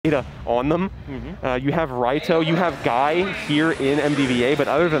data on them. You have Raito, you have Guy here in MDVA, but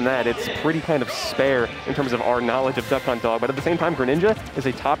other than that, it's pretty kind of spare in terms of our knowledge of Duck Hunt Dog. But at the same time, Greninja is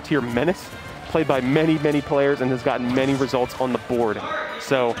a top-tier menace, played by many, many players, and has gotten many results on the board.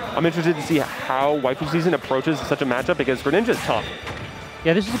 So I'm interested to see how waifuSZN approaches such a matchup, because Greninja is tough.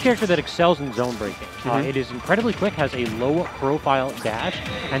 Yeah, this is a character that excels in zone breaking. It is incredibly quick, has a low profile dash,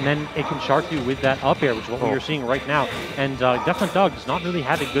 and then it can shark you with that up air, which is what we are seeing right now. And Duck Hunt Dog does not really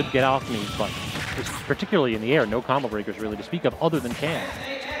have a good get off me, but particularly in the air, no combo breakers really to speak of other than Can.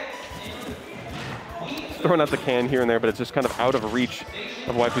 Throwing out the can here and there, but it's just kind of out of reach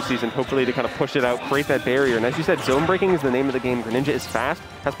of waifuSZN, hopefully to kind of push it out, create that barrier. And as you said, zone breaking is the name of the game. Greninja is fast,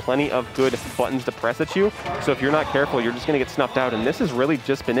 has plenty of good buttons to press at you. So if you're not careful, you're just going to get snuffed out. And this has really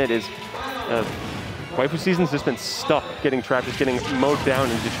just been it, is waifuSZN's just been stuck getting trapped, just getting mowed down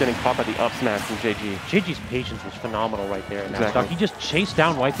and just getting caught by the up smash from JG. JG's patience was phenomenal right there in that stock. He just chased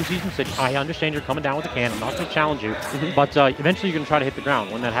down waifuSZN and said, I understand you're coming down with the can, I'm not going to challenge you, but eventually you're going to try to hit the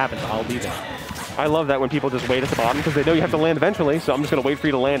ground. When that happens, I'll be there. I love that when people just wait at the bottom, because they know you have to land eventually, so I'm just going to wait for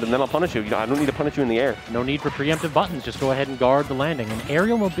you to land and then I'll punish you. I don't need to punish you in the air. No need for preemptive buttons, just go ahead and guard the landing. And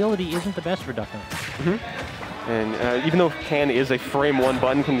aerial mobility isn't the best for Duck Hunt. And even though Can is a frame one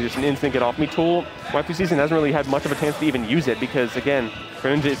button, can just an instant get off me tool, waifuSZN hasn't really had much of a chance to even use it, because again,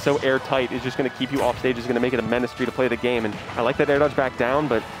 Greninja is so airtight, it's just going to keep you off stage, it's going to make it a menace for you to play the game. And I like that air dodge back down,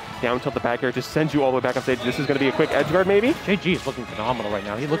 but down tilt the back air just sends you all the way back on stage. This is going to be a quick edge guard, maybe? JG is looking phenomenal right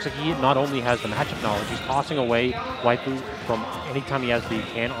now. He looks like he not only has the matchup knowledge, he's tossing away waifu from anytime he has the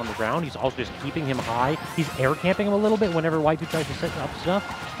can on the ground. He's also just keeping him high. He's air camping him a little bit whenever waifu tries to set up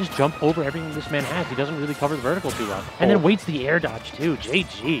stuff. Just jump over everything this man has. He doesn't really cover the vertical too well. And then waits the air dodge too.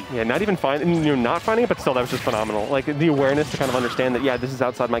 JG. Yeah, not even finding, you're not finding it, but still, that was just phenomenal. Like the awareness to kind of understand that, yeah, this is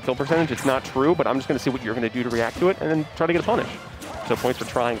outside my kill percentage. It's not true, but I'm just going to see what you're going to do to react to it and then try to get a punish. So points for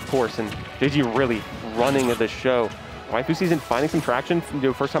trying, of course, and JG really running the show. waifuSZN finding some traction.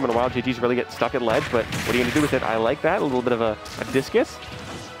 First time in a while, JG's really get stuck at ledge, but what are you going to do with it? I like that. A little bit of a discus.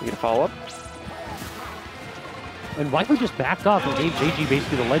 You get a follow-up. And waifu just backed off and gave JG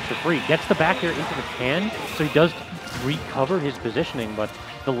basically the ledge for free. Gets the back air into the can, so he does recover his positioning, but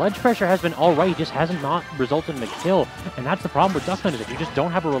the ledge pressure has been all right, just hasn't not resulted in a kill. And that's the problem with Duck Hunt, is if you just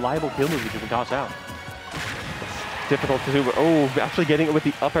don't have a reliable kill move that you can toss out. Difficult to do, but actually getting it with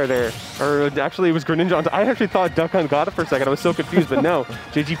the up air there. Or actually it was Greninja. I actually thought Duck Hunt got it for a second. I was so confused, but no.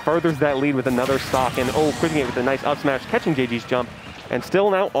 JG furthers that lead with another stock, and quitting it with a nice up smash, catching JG's jump, and still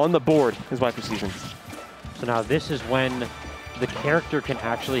now on the board is waifuSZN. So now this is when the character can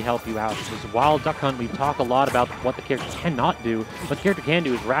actually help you out. Because while Duck Hunt, we talk a lot about what the character cannot do, what the character can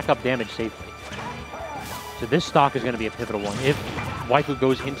do is rack up damage safely. So this stock is going to be a pivotal one. If waifu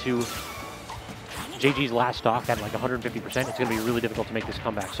goes into JG's last stock at like 150%, it's going to be really difficult to make this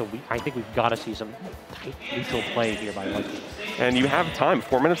comeback. So I think we've got to see some tight neutral play here by waifu. And you have time,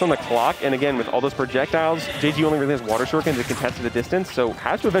 4 minutes on the clock, and again, with all those projectiles, JG only really has water shuriken to contest at a distance, so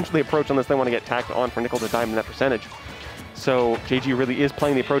has to eventually approach unless they want to get tacked on for nickel to dime in that percentage. So JG really is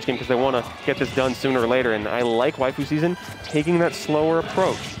playing the approach game because they want to get this done sooner or later, and I like waifuSZN taking that slower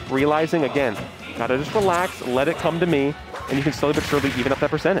approach, realizing, again, gotta just relax, let it come to me, and you can slowly but surely even up that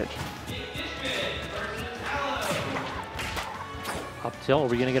percentage. Up tilt, are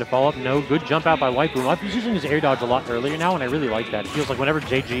we going to get a follow-up? No, good jump out by waifu. waifu's using his air dodge a lot earlier now, and I really like that. It feels like whenever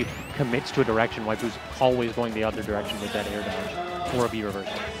JG commits to a direction, waifu's always going the other direction with that air dodge, or a B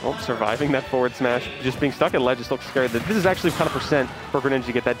reversal. Well, surviving that forward smash, just being stuck at ledge just looks scary. This is actually kind of percent for Greninja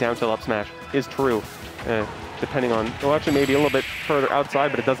to get that down tilt up smash is true. Depending on, well, actually maybe a little bit further outside,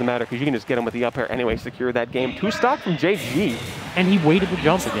 but it doesn't matter because you can just get him with the up air anyway, secure that game. 2 stock from JG. And he waited to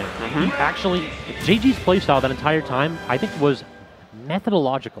jump again. He actually, JG's playstyle that entire time, I think was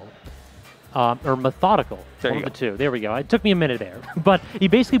methodological, or methodical, one of the two. There we go. It took me a minute there. But he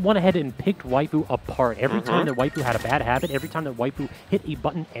basically went ahead and picked waifu apart. Every time that waifu had a bad habit, every time that waifu hit a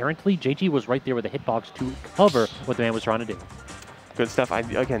button errantly, JG was right there with a hitbox to cover what the man was trying to do. Good stuff.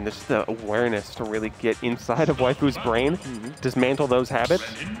 Again, just the awareness to really get inside of waifu's brain, dismantle those habits,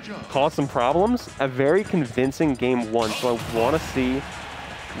 cause some problems. A very convincing game 1. So I want to see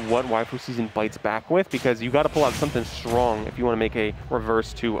what waifuSZN bites back with, because you got to pull out something strong if you want to make a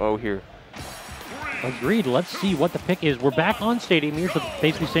reverse 2-0 here. Agreed. Let's see what the pick is. We're back on Stadium here, so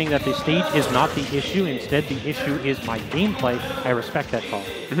basically saying that the stage is not the issue. Instead, the issue is my gameplay. I respect that call.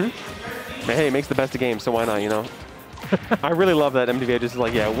 But hey, it makes the best of games, so why not, you know? I really love that MDVA just is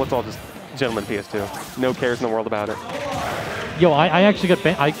like, yeah, let's all just gentlemen PS2. No cares in the world about it. Yo, I actually got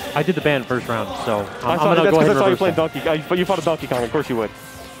banned. I did the ban first round, so I'm going to go ahead and I saw you reverse playing that. Donkey. You fought a Donkey Kong, of course you would.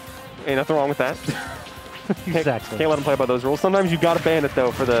 Ain't nothing wrong with that. Exactly. Can't let him play by those rules. Sometimes you got to ban it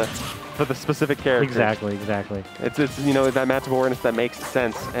though for the specific character. Exactly. It's you know, that matchup awareness that makes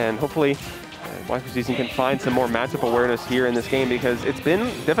sense, and hopefully waifuSZN can find some more matchup awareness here in this game, because it's been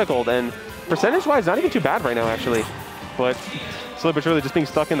difficult, and percentage-wise, not even too bad right now actually. But slowly but surely, just being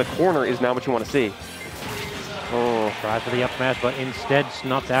stuck in the corner is not what you want to see. Oh. Tries for the up smash, but instead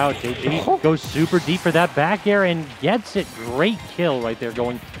snuffed out. JG goes super deep for that back air and gets it. Great kill right there,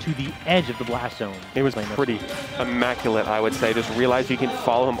 going to the edge of the blast zone. It was pretty immaculate, I would say. Just realize you can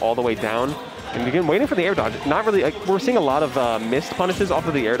follow him all the way down. And again, waiting for the air dodge. Not really, like, we're seeing a lot of missed punishes off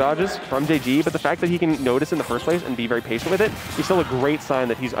of the air dodges from JG, but the fact that he can notice in the first place and be very patient with it is still a great sign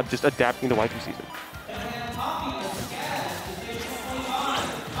that he's just adapting to waifuSZN.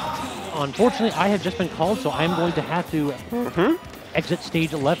 Unfortunately, I have just been called, so I'm going to have to exit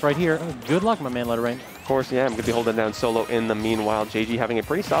stage left right here. Good luck, my man, Laurel. Of course, yeah, I'm going to be holding down solo in the meanwhile. JG having a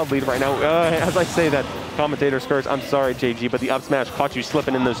pretty solid lead right now. As I say that, commentator Skirts, I'm sorry, JG, but the up smash caught you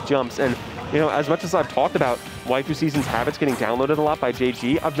slipping in those jumps. And, you know, as much as I've talked about waifuSZN's habits getting downloaded a lot by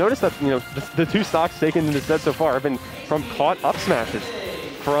JG, I've noticed that, you know, the two stocks taken in the set so far have been from caught up smashes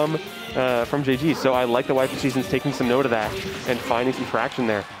from JG. So I like the waifuSZN's taking some note of that and finding some traction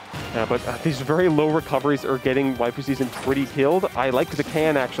there. But these very low recoveries are getting waifuSZN pretty killed. I like the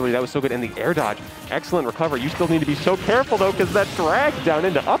can, actually. That was so good. And the air dodge. Excellent recovery. You still need to be so careful, though, because that drag down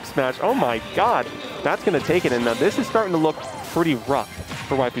into up smash, oh my god. That's going to take it. And now this is starting to look pretty rough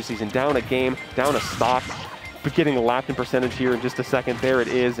for waifuSZN. Down a game, down a stock, but getting lapped in percentage here in just a second. There it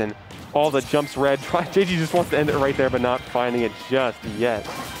is. And all the jumps red. JG just wants to end it right there, but not finding it just yet.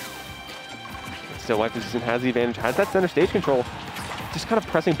 So waifuSZN has the advantage, has that center stage control. Just kind of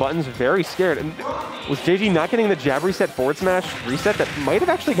pressing buttons, very scared. And was JG not getting the jab reset forward smash reset that might have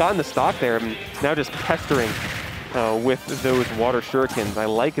actually gotten the stock there, and now just pestering with those water shurikens. I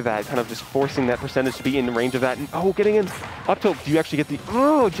like that, kind of just forcing that percentage to be in range of that. And getting in up tilt. Do you actually get the,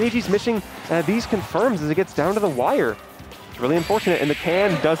 JG's missing these confirms as it gets down to the wire. It's really unfortunate, and the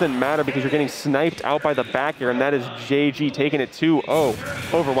can doesn't matter because you're getting sniped out by the back air, and that is JG taking it 2-0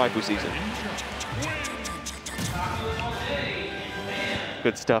 over waifuSZN.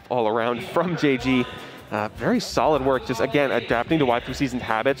 Good stuff all around from JG. Very solid work, just again, adapting to waifuSZN's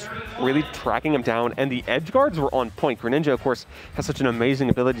habits, really tracking him down, and the edge guards were on point. Greninja, of course, has such an amazing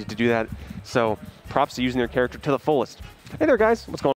ability to do that, so props to using their character to the fullest. Hey there, guys. What's going on?